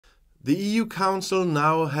The EU Council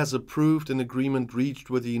now has approved an agreement reached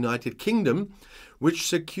with the United Kingdom, which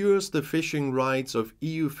secures the fishing rights of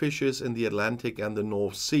EU fishers in the Atlantic and the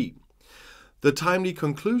North Sea. The timely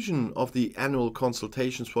conclusion of the annual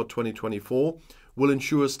consultations for 2024 will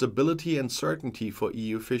ensure stability and certainty for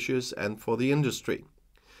EU fishers and for the industry.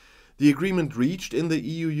 The agreement reached in the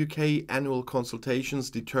EU-UK annual consultations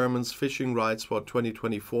determines fishing rights for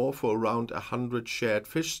 2024 for around 100 shared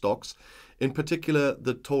fish stocks, in particular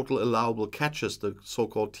the total allowable catches, the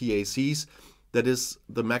so-called TACs, that is,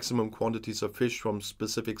 the maximum quantities of fish from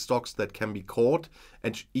specific stocks that can be caught,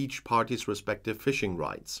 and each party's respective fishing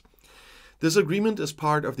rights. This agreement is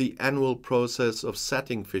part of the annual process of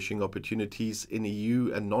setting fishing opportunities in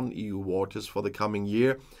EU and non-EU waters for the coming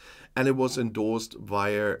year, and it was endorsed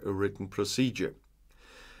via a written procedure.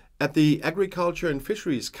 At the Agriculture and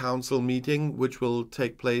Fisheries Council meeting, which will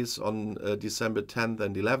take place on December 10th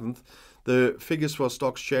and 11th, the figures for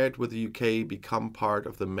stocks shared with the UK become part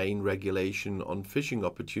of the main regulation on fishing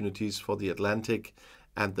opportunities for the Atlantic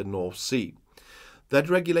and the North Sea. That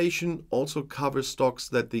regulation also covers stocks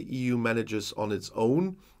that the EU manages on its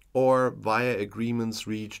own or via agreements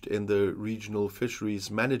reached in the regional fisheries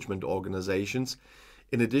management organizations,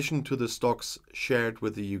 in addition to the stocks shared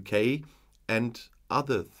with the UK and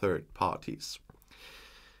other third parties.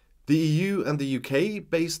 The EU and the UK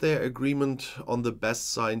base their agreement on the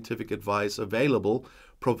best scientific advice available,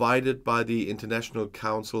 provided by the International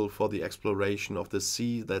Council for the Exploration of the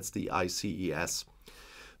Sea, that's the ICES.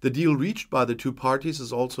 The deal reached by the two parties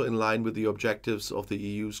is also in line with the objectives of the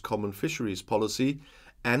EU's common fisheries policy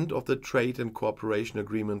and of the trade and cooperation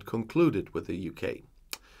agreement concluded with the UK.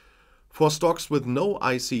 For stocks with no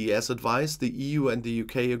ICES advice, the EU and the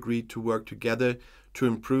UK agreed to work together to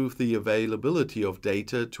improve the availability of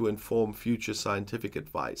data to inform future scientific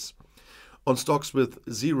advice. On stocks with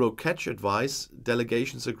zero catch advice,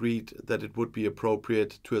 delegations agreed that it would be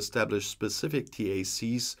appropriate to establish specific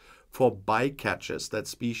TACs for bycatches, that's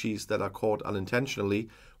species that are caught unintentionally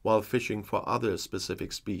while fishing for other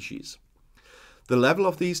specific species. The level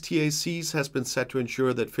of these TACs has been set to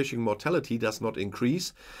ensure that fishing mortality does not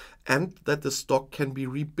increase and that the stock can be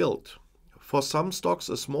rebuilt. For some stocks,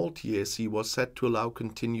 a small TAC was set to allow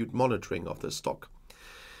continued monitoring of the stock.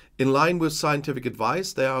 In line with scientific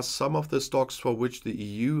advice, there are some of the stocks for which the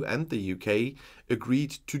EU and the UK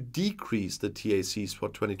agreed to decrease the TACs for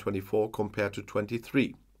 2024 compared to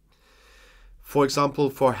 2023. For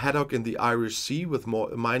example, for haddock in the Irish Sea with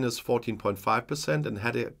minus 14.5% and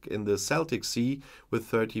haddock in the Celtic Sea with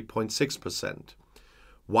 30.6%.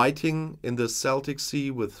 Whiting in the Celtic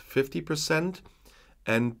Sea with 50%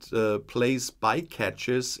 and place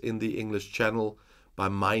bycatches in the English Channel by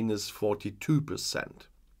minus 42%.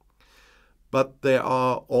 But there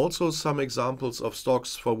are also some examples of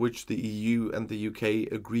stocks for which the EU and the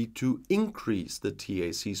UK agreed to increase the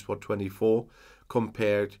TACs for 24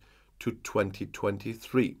 compared to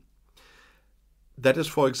 2023. That is,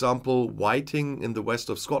 for example, whiting in the west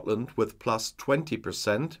of Scotland with plus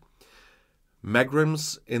 20%,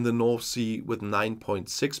 magrims in the North Sea with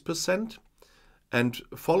 9.6%, and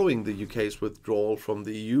following the UK's withdrawal from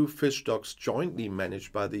the EU, fish stocks jointly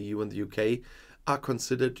managed by the EU and the UK are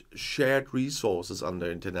considered shared resources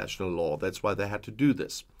under international law. That's why they had to do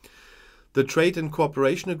this. The trade and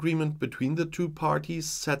cooperation agreement between the two parties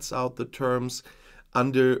sets out the terms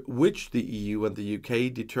under which the EU and the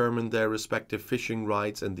UK determine their respective fishing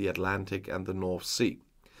rights in the Atlantic and the North Sea.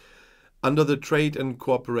 Under the trade and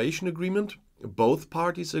cooperation agreement, both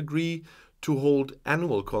parties agree to hold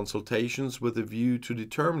annual consultations with a view to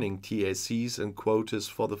determining TACs and quotas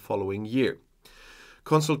for the following year.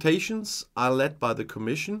 Consultations are led by the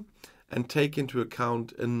Commission and take into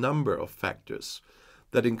account a number of factors.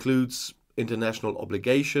 That includes international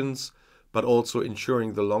obligations, but also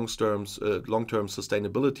ensuring the long-term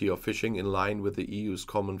sustainability of fishing in line with the EU's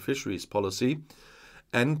common fisheries policy,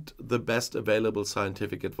 and the best available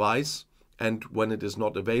scientific advice, and when it is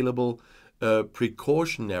not available, a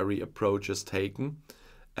precautionary approach is taken,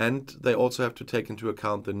 and they also have to take into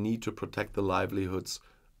account the need to protect the livelihoods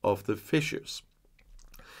of the fishers.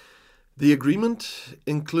 The agreement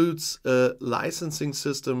includes a licensing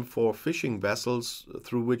system for fishing vessels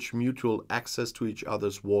through which mutual access to each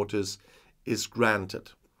other's waters is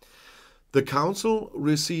granted. The Council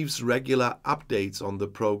receives regular updates on the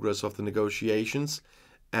progress of the negotiations,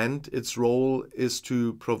 and its role is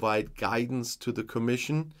to provide guidance to the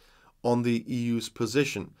Commission on the EU's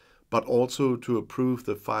position, but also to approve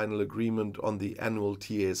the final agreement on the annual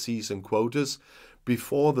TACs and quotas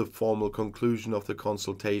before the formal conclusion of the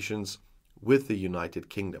consultations with the United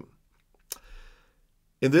Kingdom.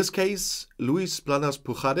 In this case, Luis Blanes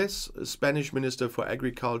Pujares, Spanish Minister for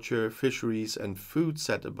Agriculture, Fisheries and Food,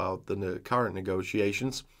 said about the current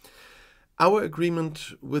negotiations, "Our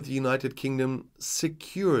agreement with the United Kingdom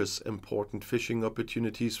secures important fishing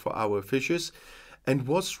opportunities for our fishers and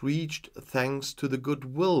was reached thanks to the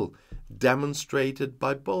goodwill demonstrated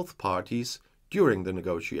by both parties during the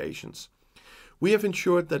negotiations. We have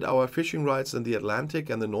ensured that our fishing rights in the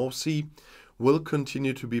Atlantic and the North Sea will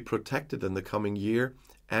continue to be protected in the coming year,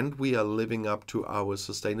 and we are living up to our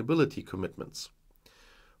sustainability commitments."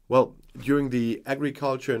 Well, during the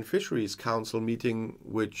Agriculture and Fisheries Council meeting,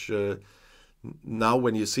 which now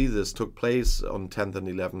when you see this took place on 10th and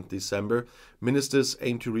 11th December, ministers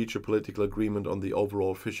aim to reach a political agreement on the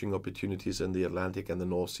overall fishing opportunities in the Atlantic and the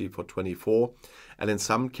North Sea for 24, and in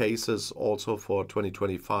some cases also for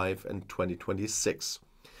 2025 and 2026.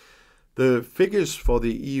 The figures for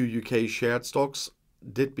the EU-UK shared stocks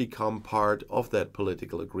did become part of that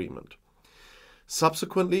political agreement.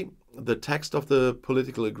 Subsequently, the text of the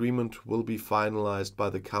political agreement will be finalized by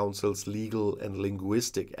the Council's legal and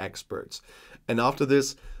linguistic experts. And after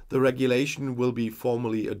this, the regulation will be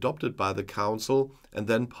formally adopted by the Council and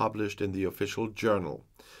then published in the official journal.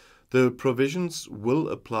 The provisions will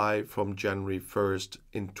apply from January 1st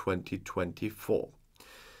in 2024.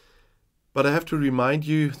 But I have to remind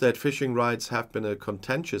you that fishing rights have been a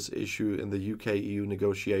contentious issue in the UK-EU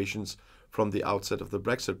negotiations from the outset of the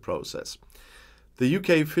Brexit process. The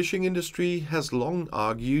UK fishing industry has long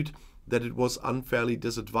argued that it was unfairly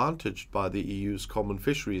disadvantaged by the EU's common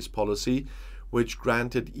fisheries policy, which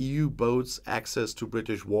granted EU boats access to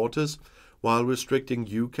British waters while restricting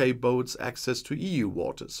UK boats access to EU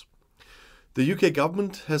waters. The UK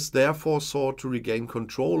government has therefore sought to regain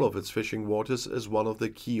control of its fishing waters as one of the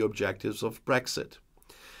key objectives of Brexit.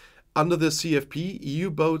 Under the CFP, EU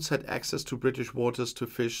boats had access to British waters to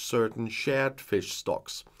fish certain shared fish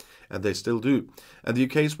stocks, and they still do. And the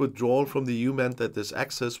UK's withdrawal from the EU meant that this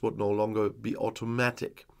access would no longer be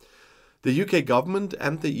automatic. The UK government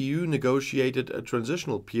and the EU negotiated a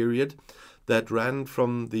transitional period that ran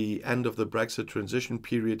from the end of the Brexit transition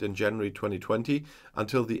period in January 2020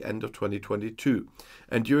 until the end of 2022.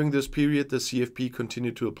 And during this period, the CFP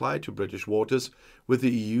continued to apply to British waters, with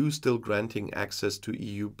the EU still granting access to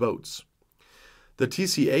EU boats. The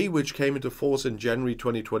TCA, which came into force in January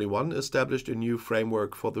 2021, established a new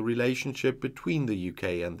framework for the relationship between the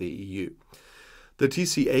UK and the EU. The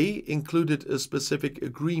TCA included a specific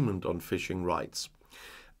agreement on fishing rights.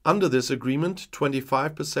 Under this agreement,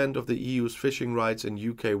 25% of the EU's fishing rights in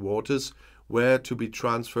UK waters were to be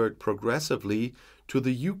transferred progressively to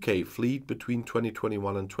the UK fleet between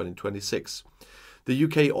 2021 and 2026. The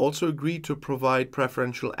UK also agreed to provide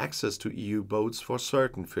preferential access to EU boats for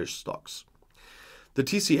certain fish stocks. The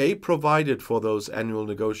TCA provided for those annual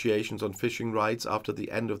negotiations on fishing rights after the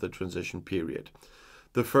end of the transition period.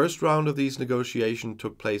 The first round of these negotiations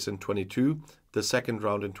took place in 22, the second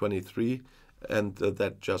round in 23, and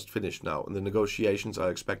that just finished now. And the negotiations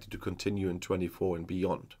are expected to continue in 24 and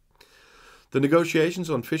beyond. The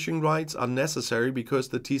negotiations on fishing rights are necessary because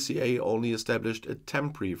the TCA only established a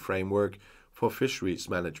temporary framework for fisheries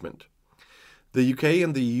management. The UK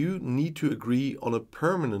and the EU need to agree on a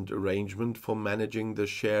permanent arrangement for managing the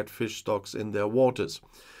shared fish stocks in their waters.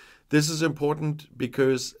 This is important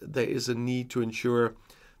because there is a need to ensure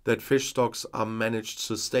that fish stocks are managed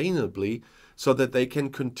sustainably so that they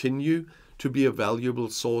can continue to be a valuable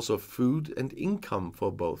source of food and income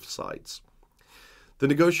for both sides. The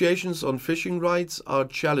negotiations on fishing rights are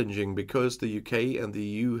challenging because the UK and the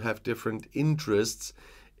EU have different interests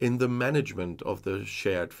in the management of the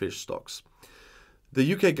shared fish stocks.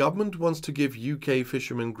 The UK government wants to give UK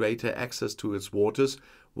fishermen greater access to its waters,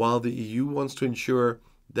 while the EU wants to ensure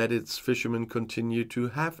that its fishermen continue to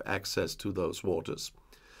have access to those waters.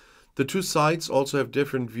 The two sides also have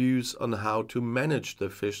different views on how to manage the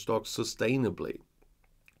fish stocks sustainably.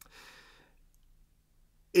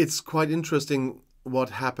 It's quite interesting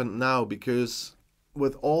what happened now, because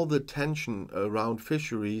with all the tension around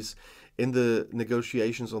fisheries in the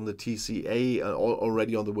negotiations on the TCA,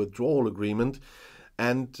 already on the withdrawal agreement,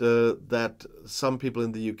 and that some people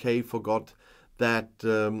in the UK forgot that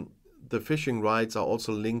the fishing rights are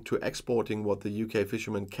also linked to exporting what the UK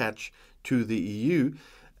fishermen catch to the EU,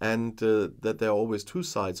 and that there are always two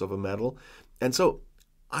sides of a medal. And so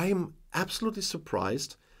I'm absolutely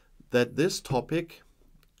surprised that this topic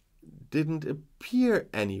didn't appear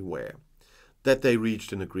anywhere, that they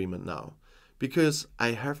reached an agreement now. Because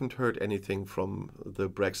I haven't heard anything from the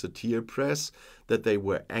Brexiteer press that they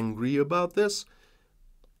were angry about this.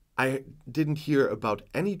 I didn't hear about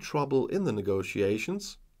any trouble in the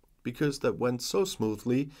negotiations, because that went so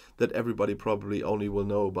smoothly that everybody probably only will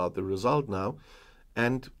know about the result now.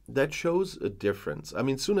 And that shows a difference. I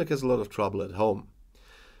mean, Sunak has a lot of trouble at home,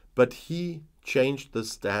 but he changed the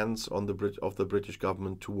stance on the British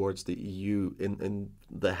government towards the EU in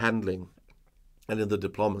the handling and in the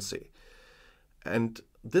diplomacy. And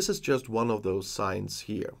this is just one of those signs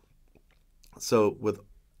here. So with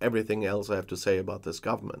everything else I have to say about this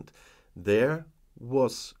government, there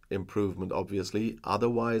was improvement, obviously.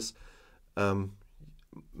 Otherwise,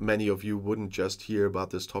 many of you wouldn't just hear about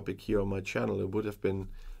this topic here on my channel. It would have been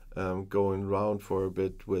going around for a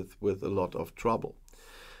bit with a lot of trouble.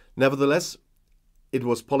 Nevertheless, it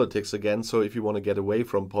was politics again. So if you want to get away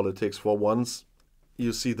from politics for once,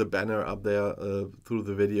 you see the banner up there through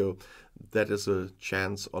the video. That is a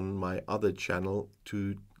chance on my other channel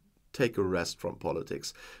to take a rest from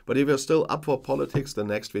politics. But if you're still up for politics, the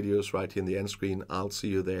next video is right here in the end screen. I'll see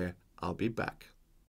you there. I'll be back.